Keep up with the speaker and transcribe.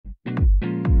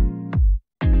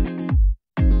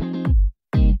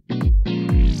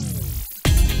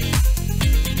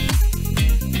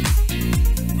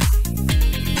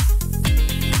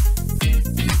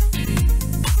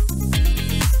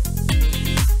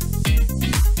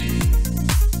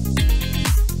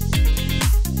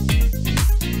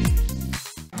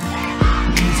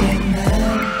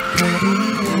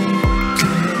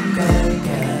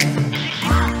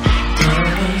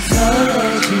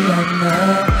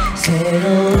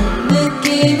새로운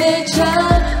느낌을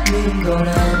찾는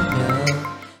거라면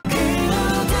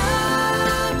그러다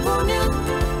보면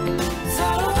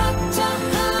서로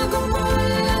확장하고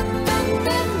몰랐던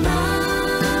데만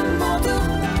모두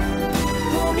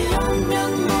봄이 오면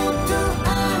모두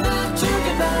알아주길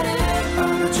바래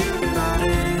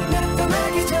날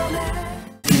떠나기 전에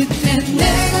그때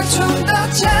내가 좀 더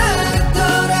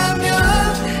잘했더라면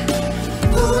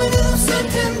후회는 없을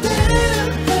텐데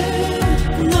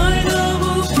널 너무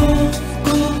보고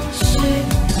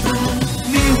싶어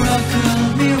Miracle,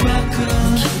 miracle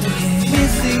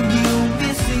Missing you,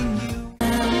 missing you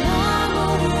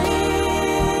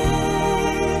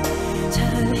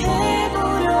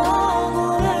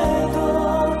잘해보려고 해도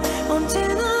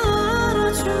언제나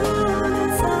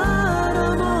알아주는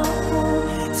사람 없고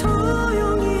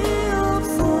소용이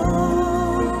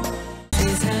없어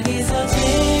세상에서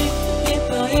제일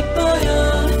예뻐요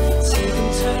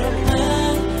지금처럼만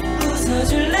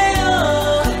웃어줄래요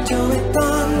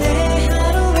걱정했던 내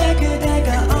하루에 그대가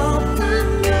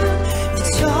없다면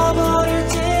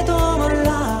미쳐버릴지도 몰라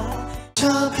저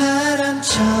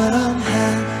바람처럼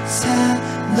항상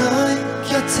널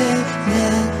곁에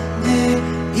난 늘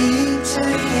이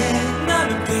자리에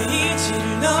나는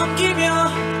페이지를 넘기며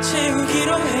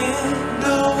채우기로 해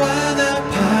너와 나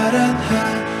파란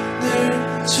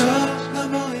하늘 저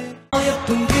너머에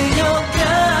예쁜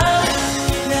그녀가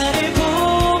나를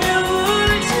보며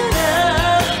울잖아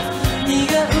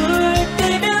네가 울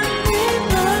때면 네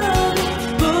마음이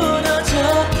무너져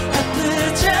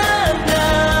아프잖아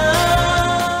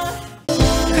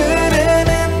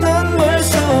흐르는 눈물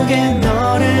속에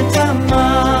너를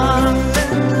담아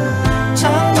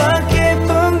창밖의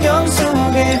풍경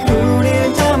속에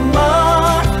우릴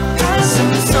담아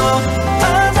가슴 속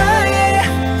바다에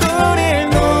우릴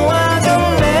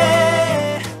놓아둘래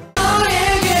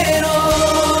너에게로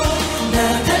나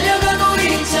달려가고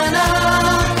있잖아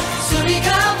숨이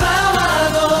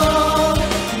가빠와도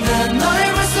난 너를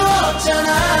볼 수 없잖아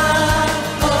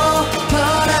Oh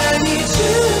but I need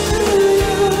you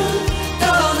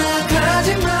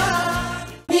떠나가지 마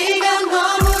네가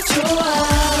너무 좋아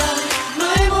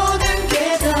너의 모든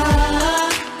게 다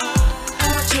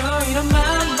알아줘 이런 맘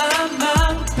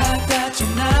받아줘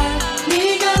날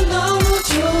네가 너무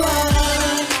좋아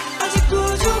아직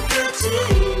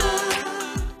부족하지만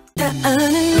다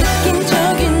아는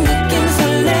느낌적인 느낌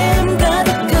설렘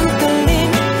가득한 떨림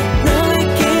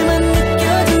너에게만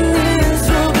느껴지는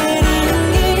스트로베리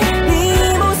향기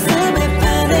네 모습에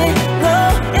반해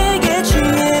너에게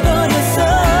취해버렸어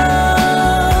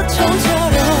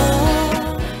처음처럼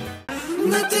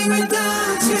Nothing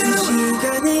without you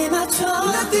시간에 맞춰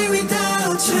Nothing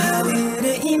without you 하늘에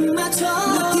입 맞춰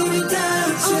Nothing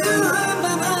without you 어두운 밤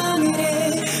하늘에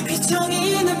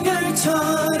휘청이는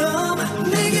별처럼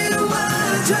내게로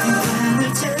와줘 시간을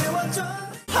채워줘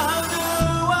How do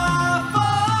I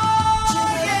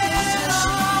forget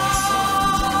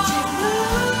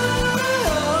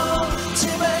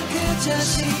제발 그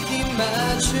자식이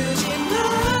맞추지 마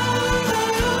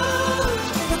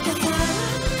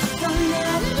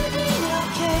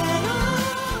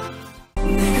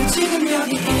내가 지금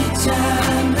여기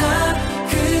있잖아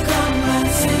그것만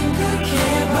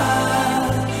생각해봐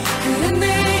그래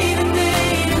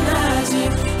내일은 아직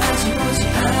오지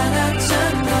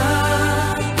않았잖아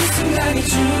이 순간이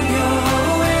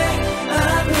중요해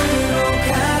앞으로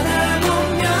가다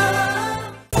보면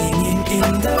Singing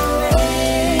in the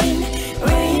rain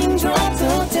Raindrops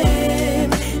of damn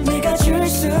내가 줄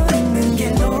수 있는 게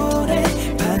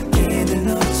노래밖에는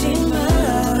없지만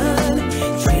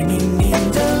Dreaming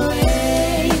in the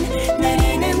rain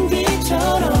내리는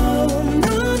비처럼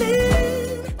너는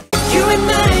You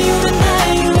and I, you and I,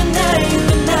 you and I, you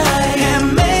and I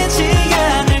헤매지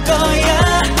않을 거야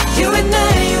You and I,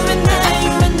 you and I,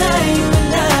 you and I, you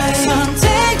and I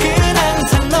선택은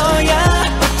항상 너야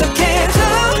어떻게도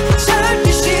절대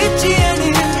쉽지 않은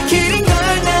길인 걸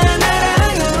난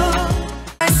알아요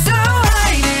So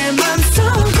I 내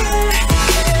맘속에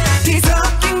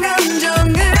뒤섞인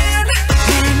감정은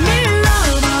비밀로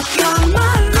어떤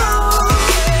말로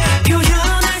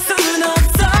표현할 순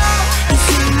없어 이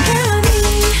순간이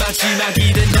마지막이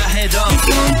된다 해도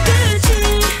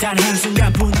손끝이 단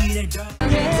한순간뿐이래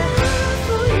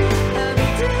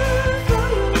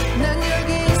난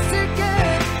여기 있을게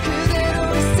그대로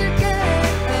있을게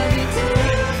I'll be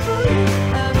there for you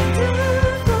I'll be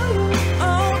there for you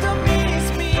Oh don't miss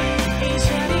me 이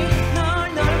자리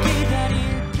널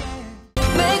기다릴게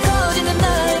왜 거지는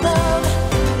나의 밤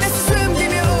애써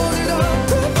숨기며 오늘도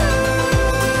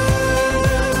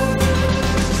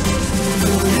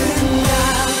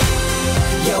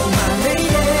You're my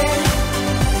lady,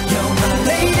 you're my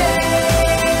lady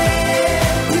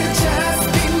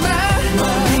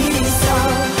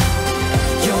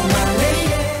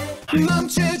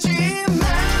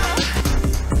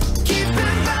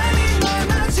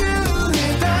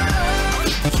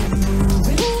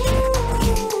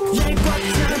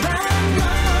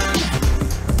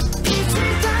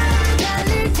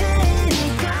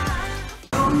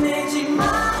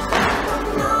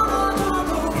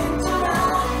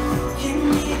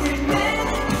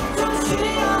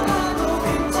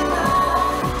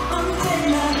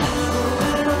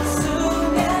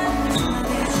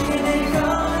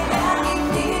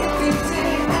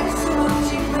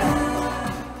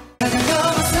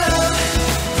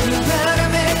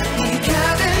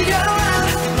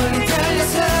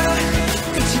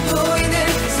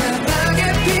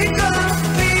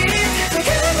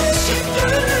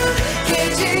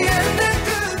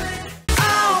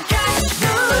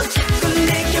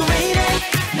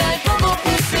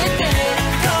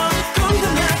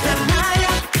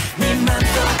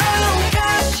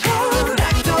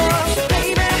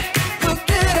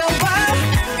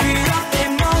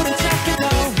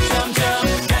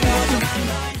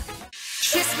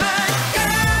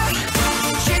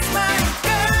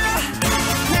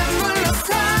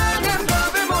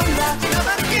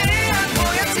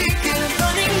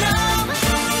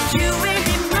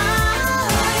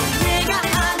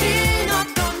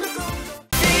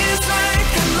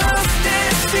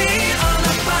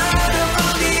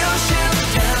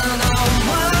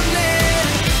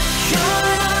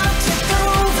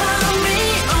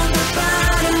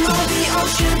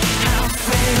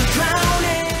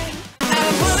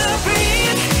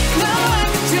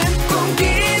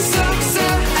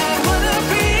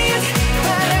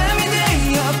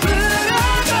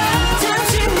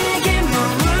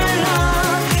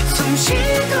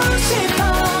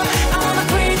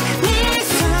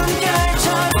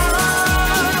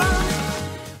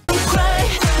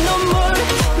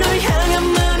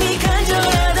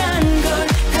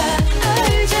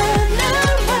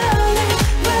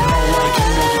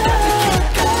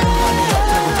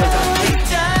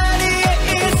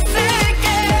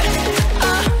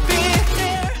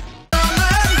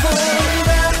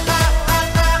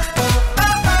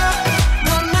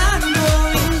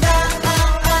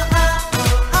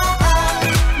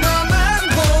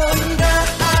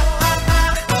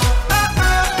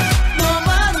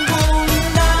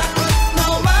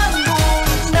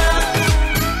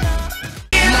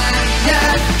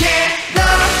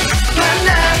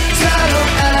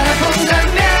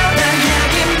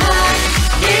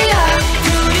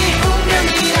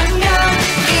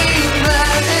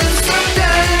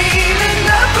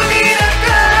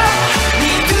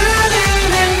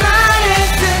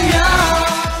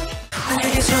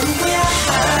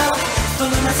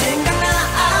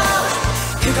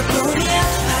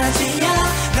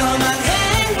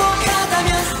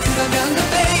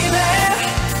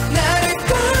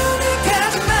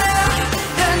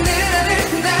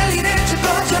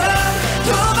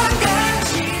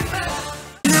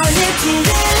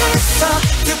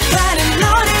두 팔은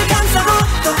너를 감싸고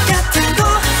똑같은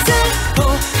곳을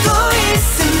보고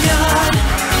있으면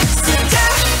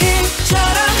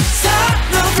스타일처럼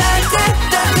서로 갈 때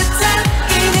따뜻한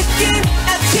이 느낌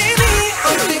아침이 올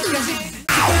때까지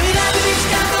우리나라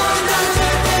시간도 온다는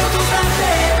절대 못한대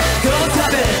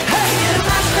그렇다면 이대로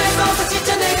마지막에 써서 진짜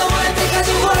내가 원할 때까지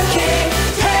working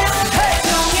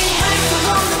정의할 수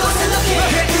없는 것을 looking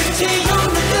끝이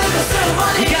없는 그것을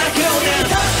원해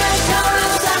더까지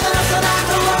차오르도 상관없어 난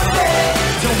don't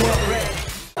worry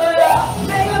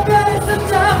내가 변했음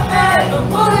정말 넌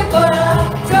모를 거야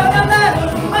저런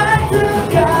나는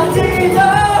말투까지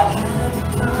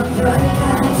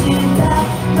별까지 다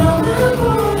너무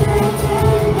보낼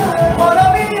테니까 Wanna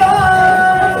be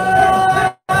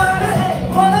yours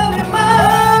Wanna be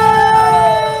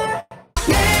mine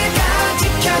내가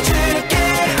지켜줄게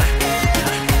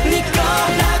네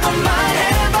거라고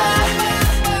말해봐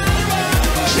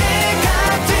내가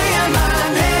돼야만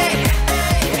해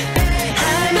할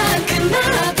만큼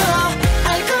나도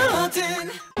알거든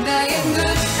나의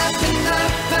눈앞에 널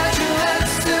마주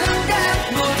한순간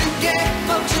모든 게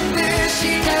멈춘 듯이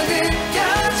다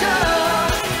느껴져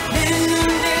내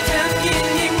눈에 담긴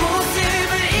이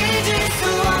모습을 잊을 수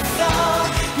없어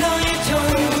너의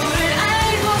전부를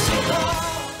알고 싶어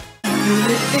눈을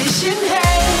의심해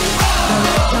널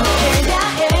어떻게 해야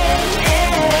해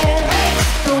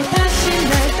또다시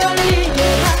날 떨리게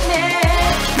하네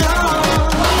No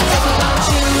I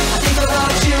think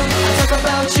about you I talk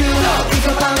about you I think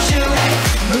about you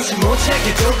눈치 못 채게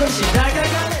조금씩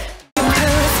다가가네 Put a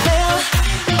spell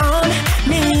on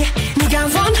me 네가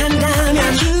원한다면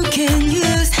You can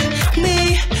use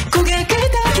me 고개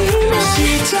끄덕이면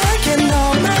시작해 너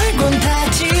말곤 다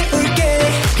지울게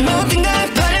모든 걸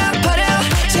버려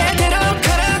제대로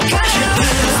걸어가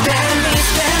Spell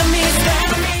me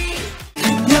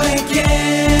너에게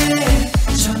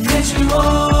전해주어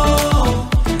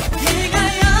네가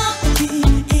여기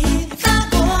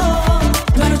있다고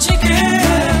바로 지금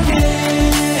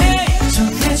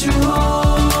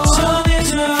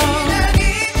전해줘 난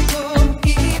잊고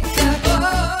있다고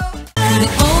그래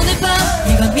오늘 밤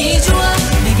이 밤이 좋아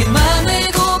내게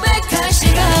맘을 고백할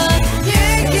시간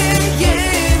Yeah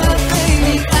my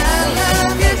baby I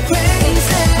love you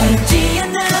crazy 어렵지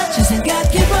않아 잘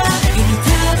생각해봐 이미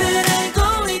답을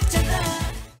알고 있잖아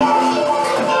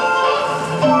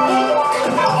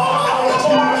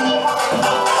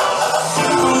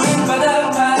바다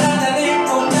바라다닐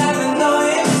봄나는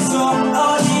너의 미소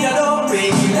어디야도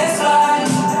Baby let's fly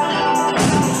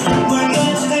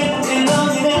물건지들 때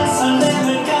너희는 설렘을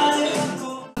가지고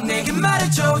내게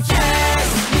말해줘 yes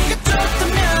네가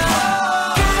좋다면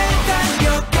그래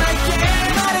달려갈게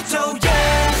말해줘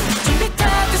yes 준비 다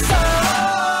됐어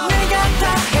내가 다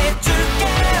해줄게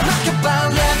맡겨봐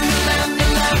let me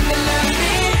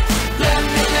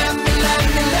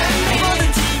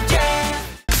뭐든지 yeah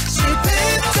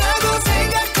실패했다고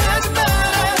생각하지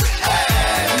마라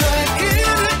너의 그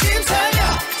느낌 살려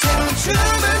새로운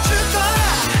춤을 출 거야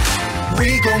We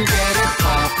gon' get it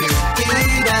poppin'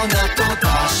 일어나 또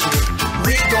다시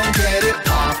We gon' get it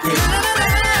poppin'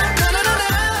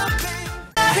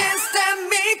 Can't stop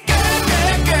me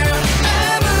girl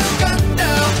아무것도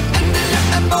안 들려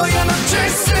안 보여 멈출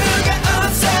수가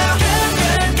없어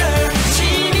girl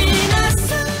신이 났어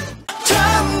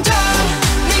점점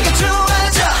네가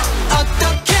좋아져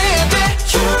어떻게 해야 돼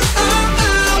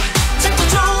자꾸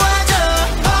좋아져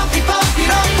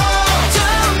펌피로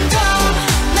점점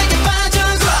내게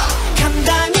빠져들어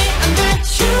감당이 안 돼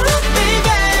baby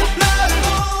너를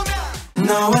보면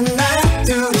너와 나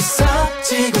둘이서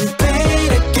지금 play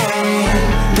the game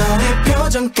너의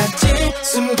표정까지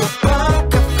숨고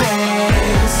poker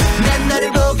face 난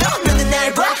너를 보고 너는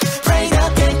날 봐 Play the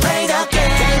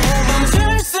game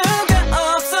멈출 수가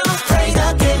없어 Play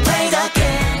the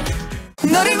game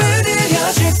너를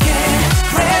물들여줄게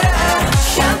Red up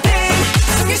champagne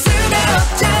숨길 수가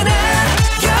없잖아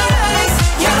Your eyes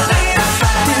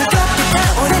뜨겁게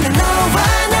타오르는 너와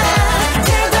나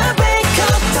Till the break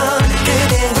of dawn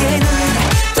그대의 눈에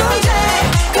동작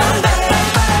Come back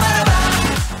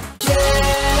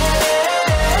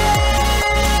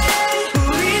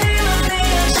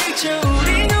우리만의 시초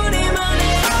우리만의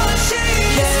오신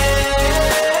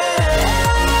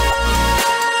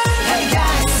Hey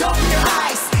guys open your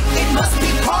eyes It must be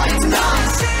party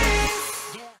tonight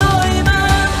너의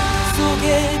마음속에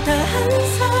다 한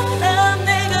사람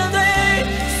내가 될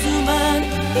수만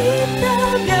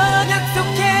있다면